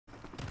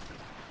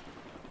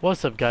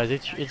What's up, guys?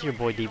 It's your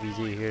boy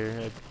DBZ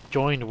here,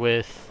 joined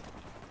with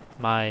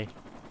my.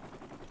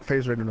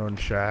 FaZe Raiden on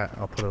chat.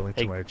 I'll put a link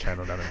to Hey, my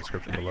channel down in the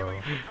description below. I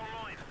you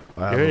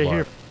have heard it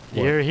here. about,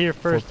 You what, heard it here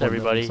first, 4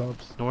 million everybody.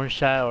 subs? North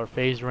Chat or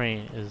FaZe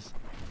Rain is.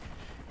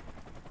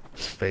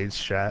 It's FaZe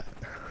chat.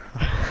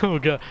 Oh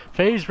god,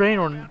 FaZe Rain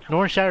or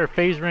North Chat or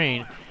FaZe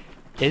Rain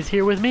is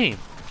here with me.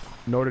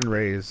 Northern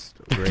raised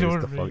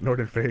the fuck.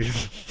 Northern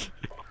FaZe.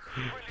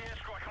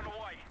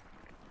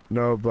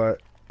 No, but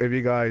if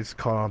you guys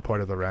caught on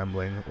part of the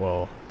rambling,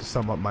 well, to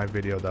sum up my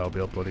video that I'll be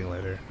uploading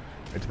later,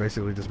 it's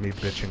basically just me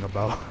bitching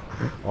about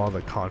all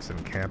the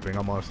constant camping.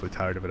 I'm honestly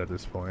tired of it at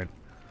this point.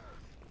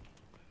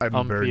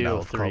 I'm burned out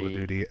of Call of 3.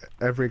 Duty.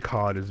 Every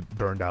COD is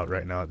burned out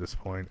right now at this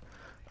point.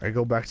 I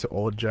go back to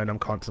old gen, I'm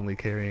constantly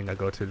carrying. I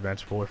go to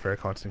Advanced Warfare,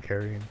 constant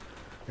carrying.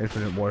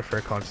 Infinite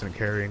Warfare, constant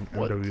carrying.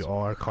 What?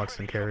 MWR,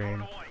 constant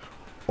carrying.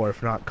 Or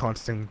if not,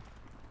 constant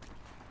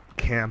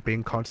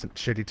camping, constant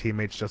shitty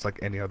teammates, just like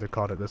any other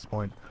COD at this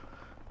point.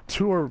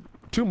 2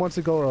 months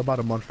ago or about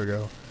a month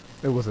ago,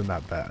 it wasn't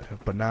that bad.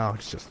 But now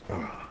it's just.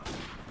 Ugh.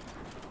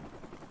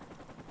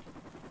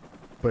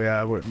 But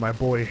yeah, my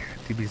boy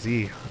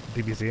DBZ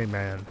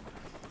man,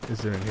 is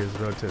doing his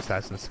Road to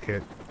Assassin's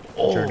Kit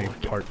Journey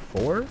Part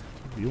 4.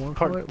 Do you want to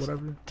call it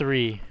whatever?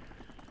 3.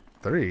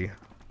 3.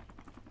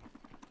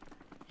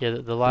 Yeah,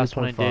 the last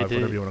one I 3.5, did.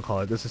 whatever you want to call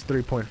it. This is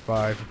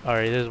 3.5.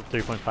 Alright, this is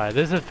 3.5.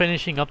 This is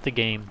finishing up the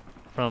game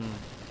from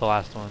the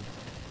last one.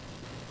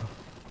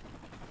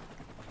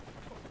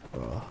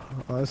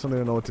 I just don't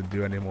even know what to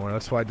do anymore.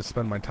 That's why I just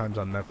spend my times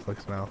on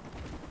Netflix now.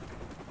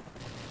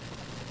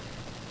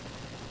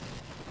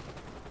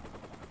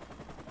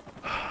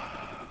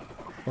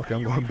 Okay,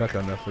 I'm going back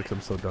on Netflix.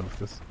 I'm so done with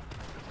this.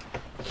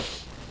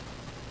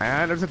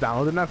 And there's a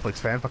downloaded Netflix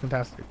fan. Fucking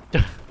tastic.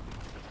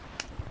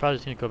 Probably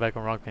just gonna go back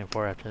on Rock Band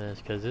 4 after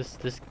this, because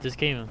this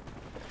game,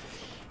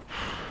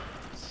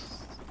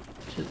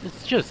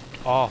 it's just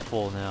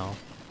awful now.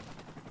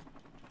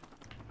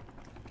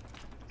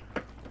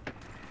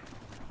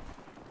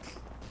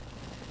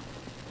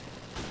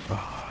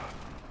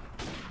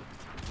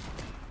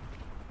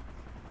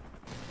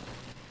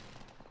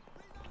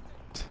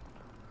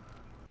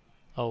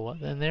 Oh,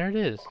 what? And there it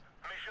is.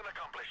 Mission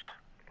accomplished.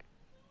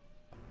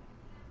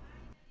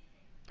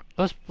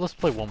 Let's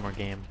play one more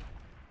game.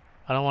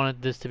 I don't want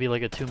this to be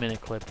like a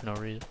 2-minute clip for no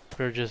reason.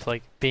 For just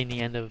like being the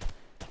end of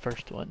the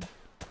first one.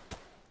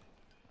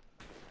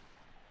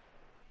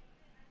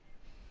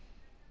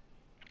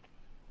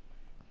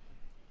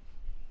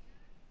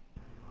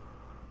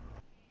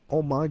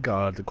 Oh my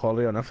god, the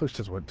quality on Netflix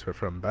just went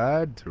from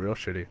bad to real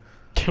shitty.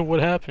 What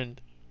happened?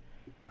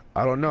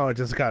 I don't know, it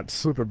just got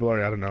super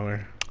blurry out of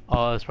nowhere.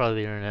 Oh, that's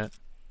probably the internet.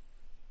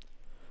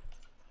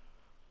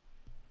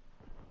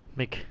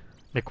 Mc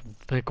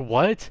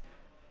what?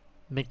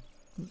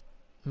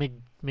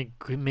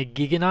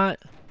 McGiganot?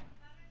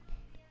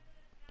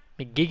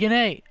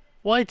 McGiganate?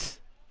 What?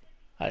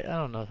 I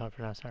don't know if I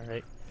pronounced that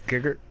right.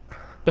 Giggert.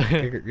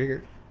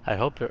 Giggert. I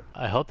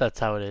hope that's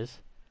how it is.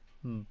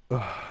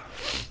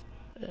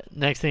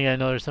 Next thing I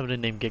know, there's somebody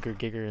named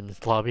Gigger in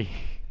this lobby.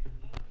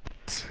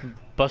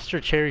 Buster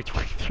Cherry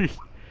 23.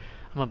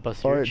 I'm gonna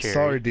bust your cherry.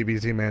 Sorry,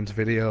 DBZ man's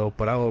video,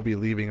 but I will be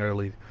leaving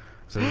early.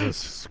 So it's a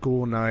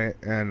school night,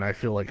 and I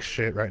feel like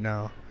shit right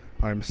now.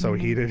 I'm so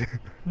heated.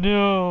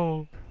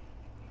 No.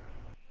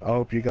 I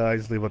hope you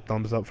guys leave a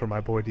thumbs up for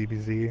my boy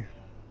DBZ.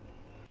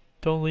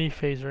 Don't leave,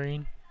 FaZe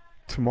Rain.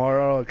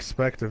 Tomorrow,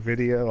 expect a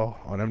video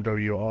on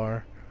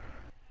MWR.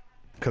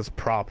 Because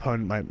Prop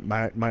Hunt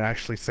might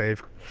actually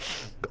save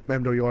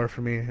MWR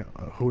for me.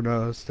 Who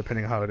knows,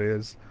 depending on how it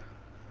is.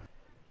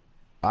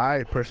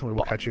 I personally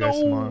will catch you guys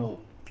tomorrow.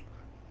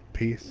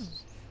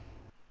 Peace.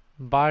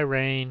 Bye,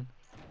 Rain.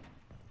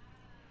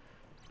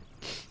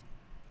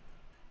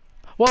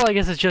 Well, I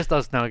guess it's just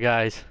us now,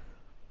 guys.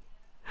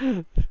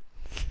 I'm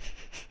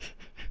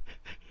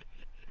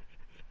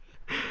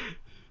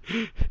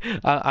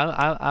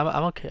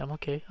okay. I'm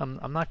okay.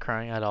 I'm not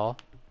crying at all.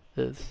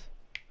 It's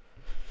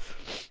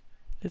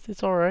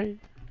all right.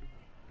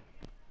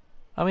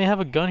 I mean, I have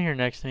a gun here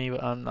next to me,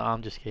 but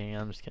I'm just kidding.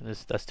 I'm just kidding.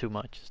 That's too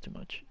much. It's too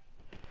much.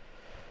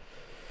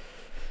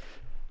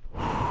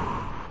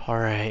 All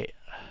right.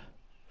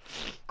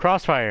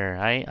 Crossfire.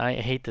 I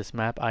hate this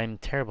map. I'm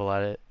terrible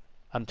at it.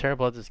 I'm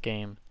terrible at this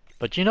game.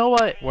 But you know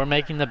what? We're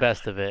making the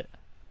best of it.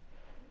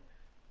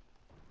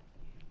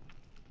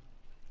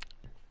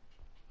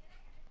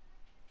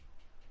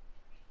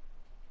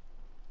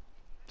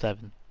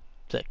 Seven,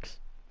 6,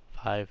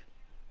 5,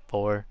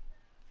 4,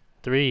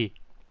 3,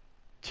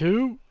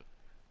 2,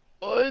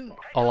 1.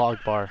 Allah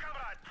Akbar.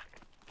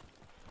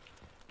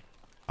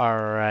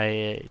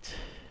 Alright.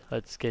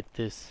 Let's get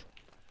this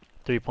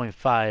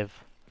 3.5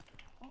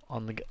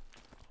 on the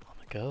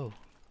go.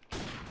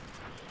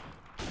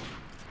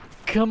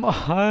 Come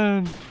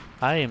on!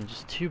 I am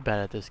just too bad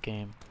at this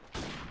game.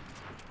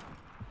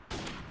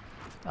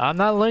 I'm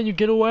not letting you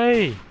get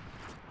away!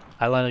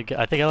 I think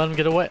I let him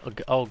get away.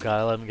 Oh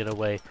god, I let him get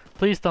away.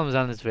 Please thumbs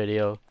down this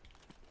video.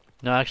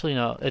 No, actually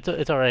no.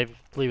 It's alright.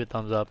 Leave a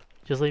thumbs up.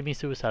 Just leave me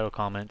suicidal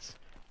comments.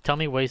 Tell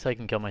me ways I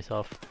can kill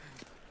myself.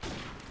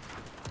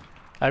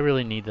 I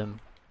really need them.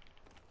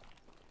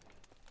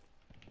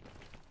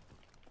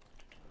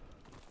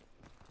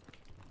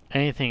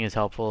 Anything is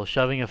helpful.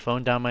 Shoving a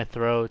phone down my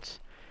throat,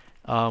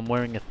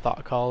 wearing a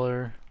thought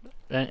collar,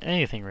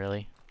 anything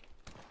really.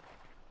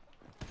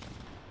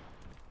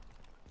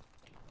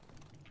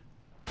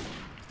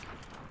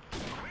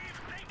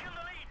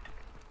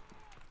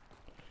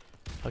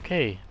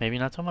 Okay, maybe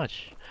not so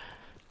much.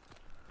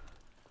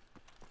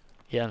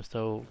 Yeah, I'm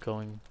still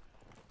going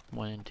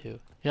 1 and 2.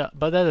 Yeah,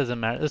 but that doesn't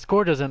matter. The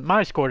score doesn't.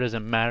 My score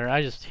doesn't matter.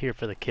 I'm just here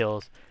for the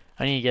kills.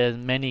 I need to get as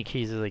many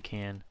keys as I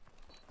can.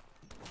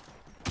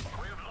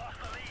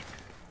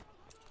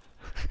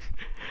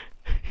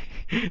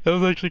 That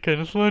was actually kind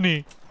of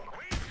funny.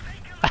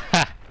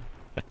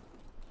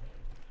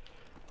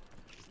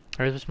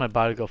 Or is this my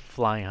body go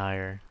flying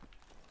higher?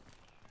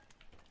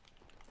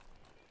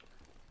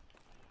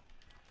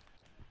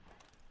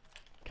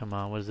 Come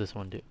on, what does this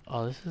one do?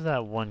 Oh, this is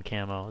that one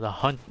camo. The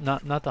hunt,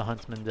 not the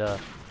huntsman. The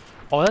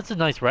oh, that's a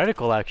nice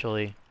reticle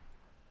actually.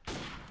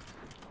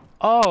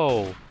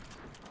 Oh.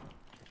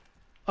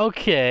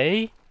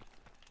 Okay.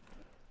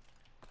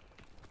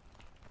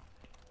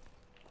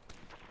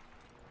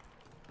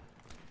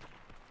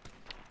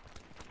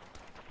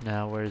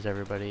 Now where's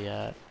everybody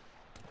at?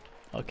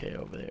 Okay,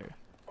 over there.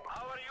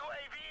 Our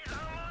UAV is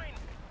online.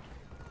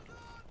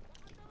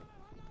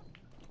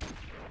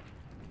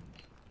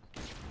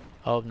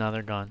 Oh, now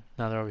they're gone.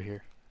 Now they're over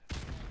here.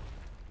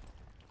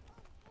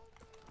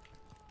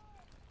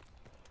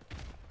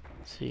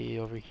 Let's see,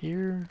 over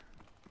here.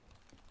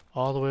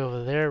 All the way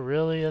over there?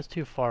 Really? That's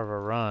too far of a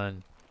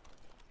run.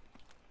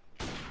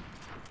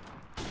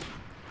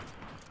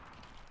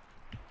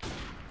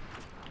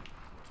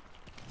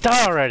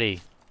 Die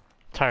already!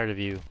 Tired of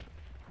you.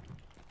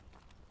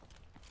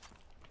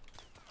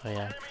 Oh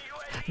yeah.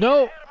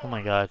 No! Oh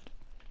my god.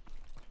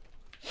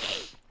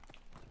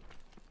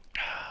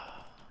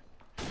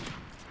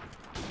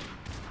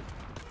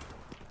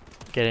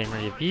 Getting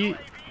ready to be.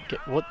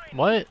 Get what?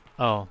 What?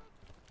 Oh.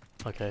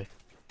 Okay.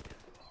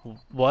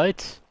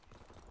 What?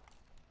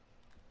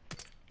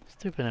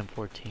 Stupid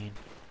M14.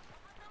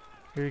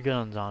 You're good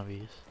on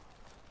zombies.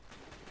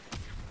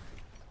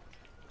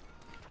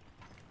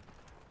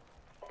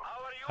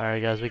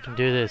 Alright guys, we can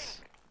do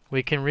this.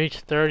 We can reach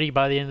 30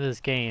 by the end of this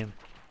game.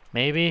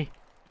 Maybe?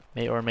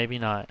 Or maybe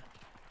not.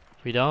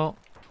 If we don't,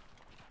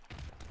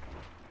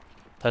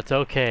 that's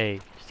okay.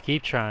 Just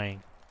keep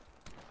trying.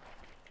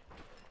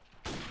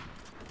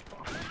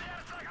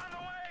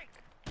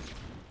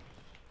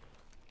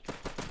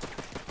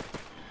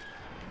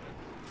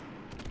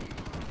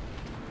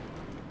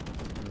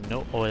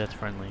 No, oh that's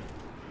friendly.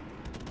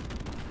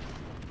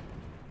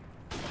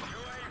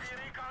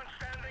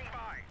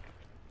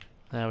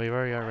 Now we've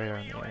already got radar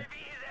in there.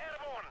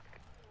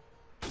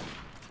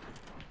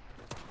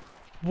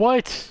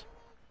 What?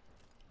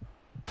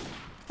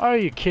 Are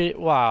you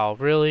kidding? Wow,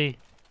 really?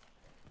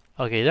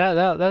 Okay,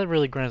 that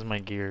really grinds my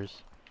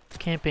gears.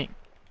 Camping.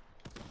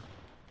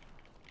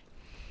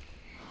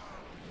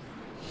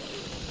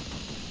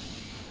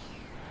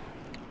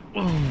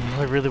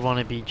 I really want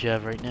to beat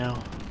Jev right now.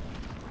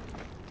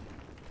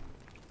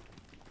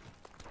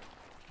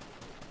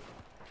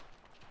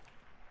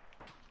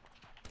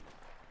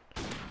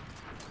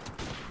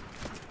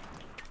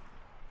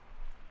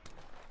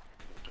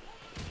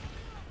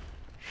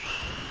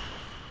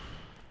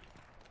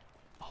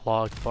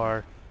 Log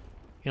bar.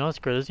 You know what's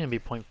great? This is gonna be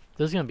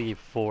This is gonna be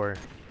 4.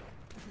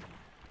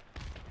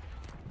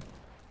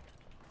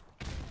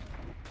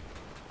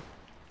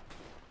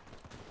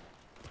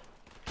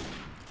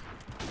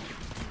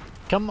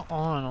 Come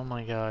on! Oh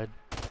my god.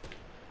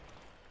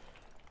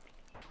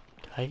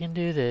 I can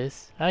do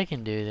this. I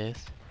can do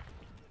this.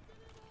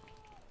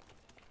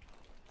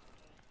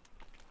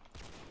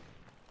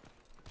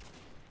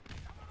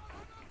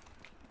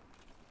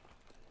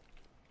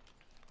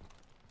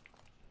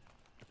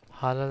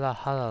 Halala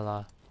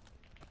halala.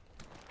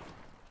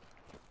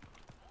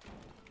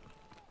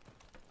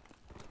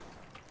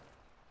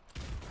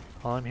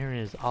 All I'm hearing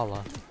is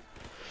Allah.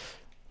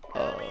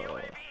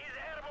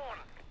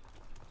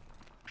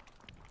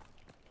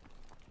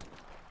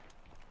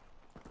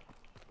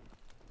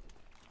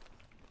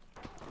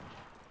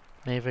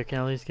 Maybe if I can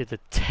at least get to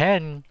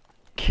 10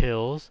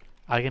 kills,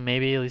 I can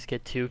maybe at least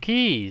get 2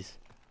 keys.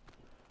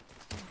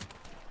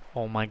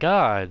 Oh my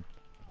god.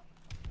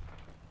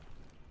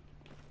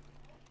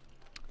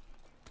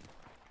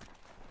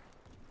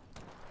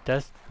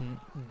 Deaths,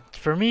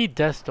 for me,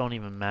 deaths don't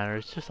even matter.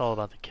 It's just all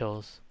about the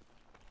kills.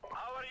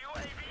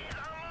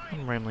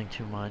 I'm rambling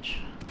too much.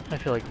 I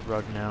feel like a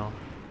rug now.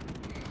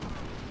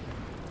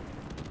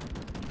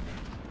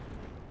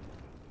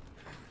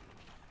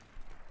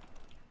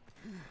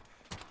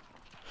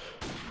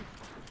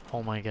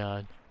 Oh my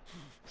god.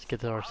 Let's get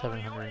to our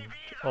 700.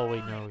 Oh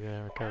wait, no, we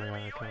gotta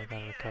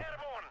recover.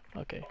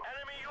 Okay.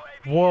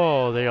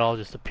 Whoa, they all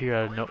just appear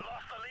out of no.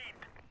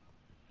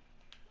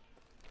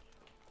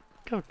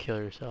 Go kill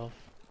yourself.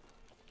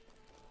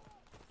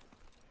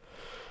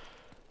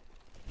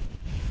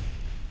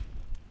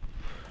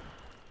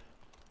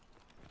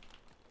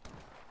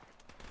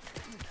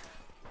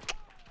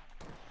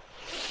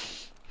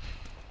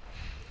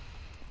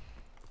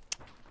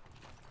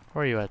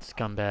 Where are you at,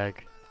 scumbag?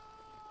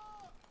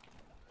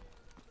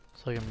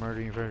 So I can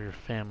murder you in front of your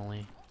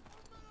family.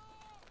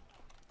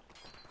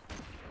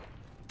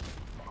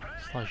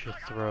 Slice your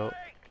throat.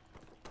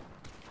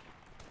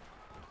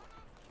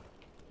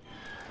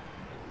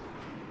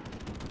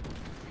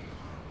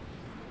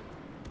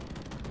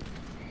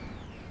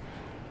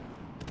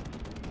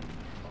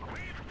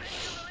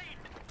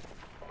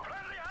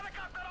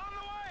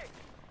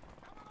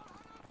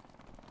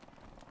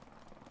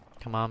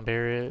 Come on,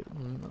 Barrett.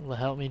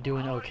 Help me do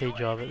an okay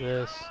job at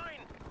this.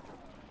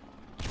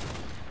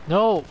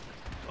 No!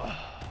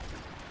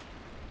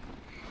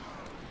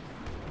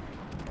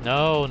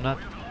 No, not...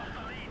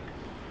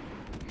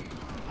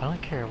 I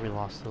don't care if we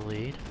lost the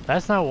lead.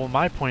 That's not what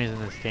my point is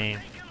in this game.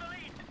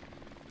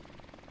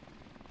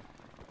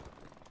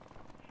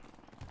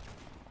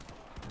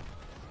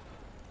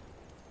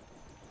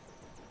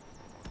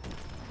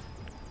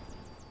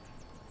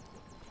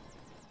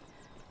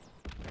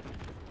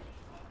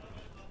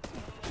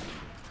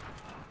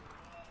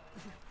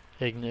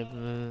 Ignite.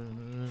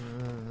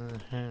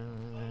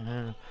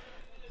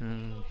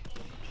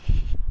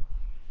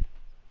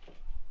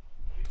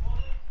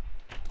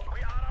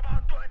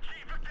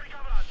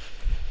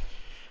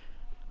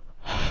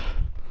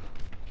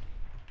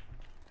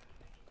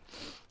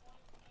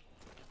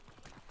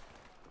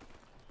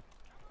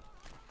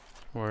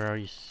 Where are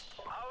you?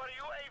 Our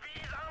UAV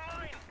is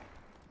online.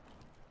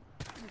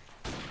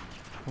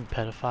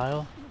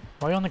 Pedophile?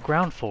 Why are you on the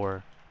ground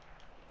for?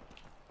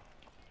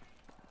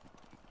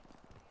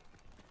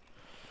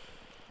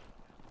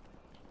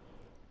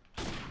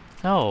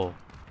 No.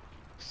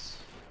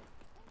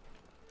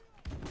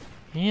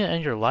 You need to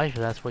end your life if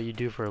that's what you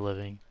do for a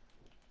living.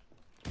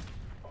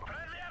 Friendly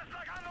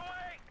airstrike on the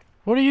way.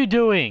 What are you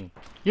doing?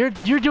 You're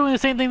doing the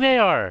same thing they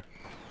are.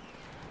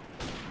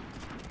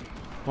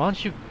 Why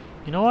don't you?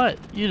 You know what?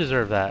 You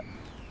deserve that.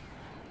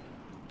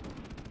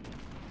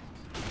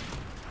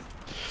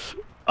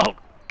 Oh.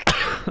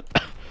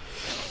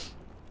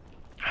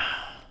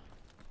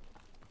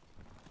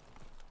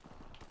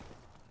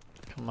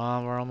 Come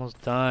on, we're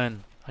almost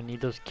done. I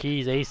need those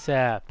keys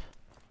ASAP.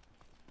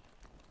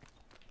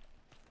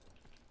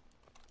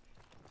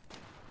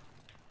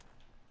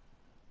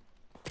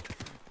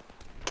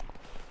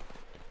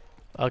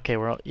 Okay,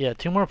 we're all, yeah,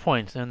 2 more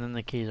points and then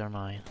the keys are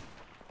mine.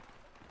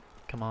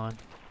 Come on.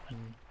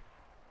 And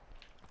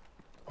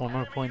 1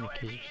 more point, the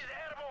keys.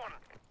 Airborne.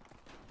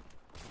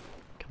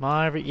 Come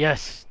on,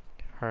 yes.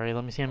 Hurry,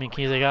 let me see how many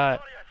keys I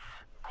got.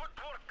 Good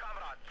work,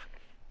 comrades.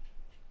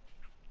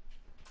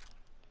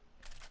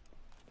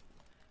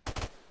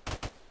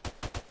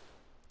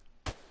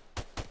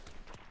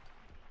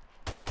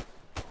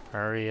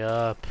 Hurry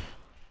up.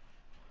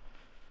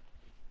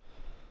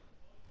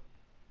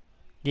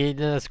 Yeah,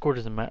 that score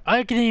doesn't matter.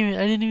 I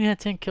didn't even have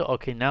 10 kills.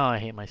 Okay, now I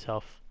hate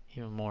myself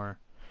even more.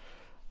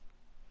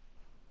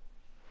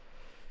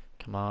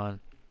 Come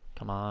on.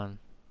 Come on.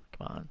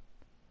 Come on.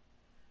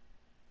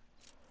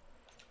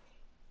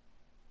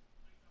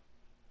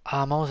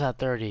 I'm almost at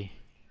 30.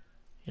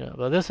 Yeah,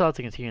 but this will have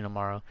to continue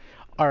tomorrow.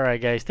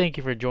 Alright guys, thank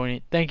you for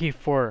joining. Thank you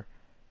for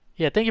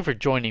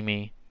joining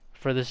me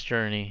for this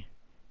journey.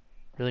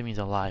 Really means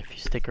a lot. If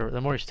you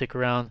the more you stick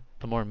around,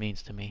 the more it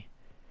means to me.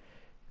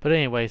 But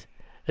anyways,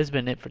 this has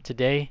been it for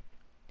today.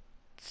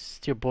 It's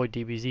your boy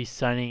DBZ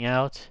signing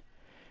out.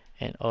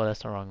 And oh,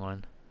 that's the wrong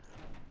one.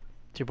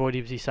 It's your boy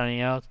DBZ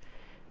signing out.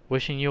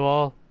 Wishing you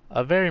all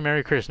a very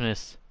Merry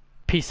Christmas.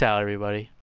 Peace out, everybody.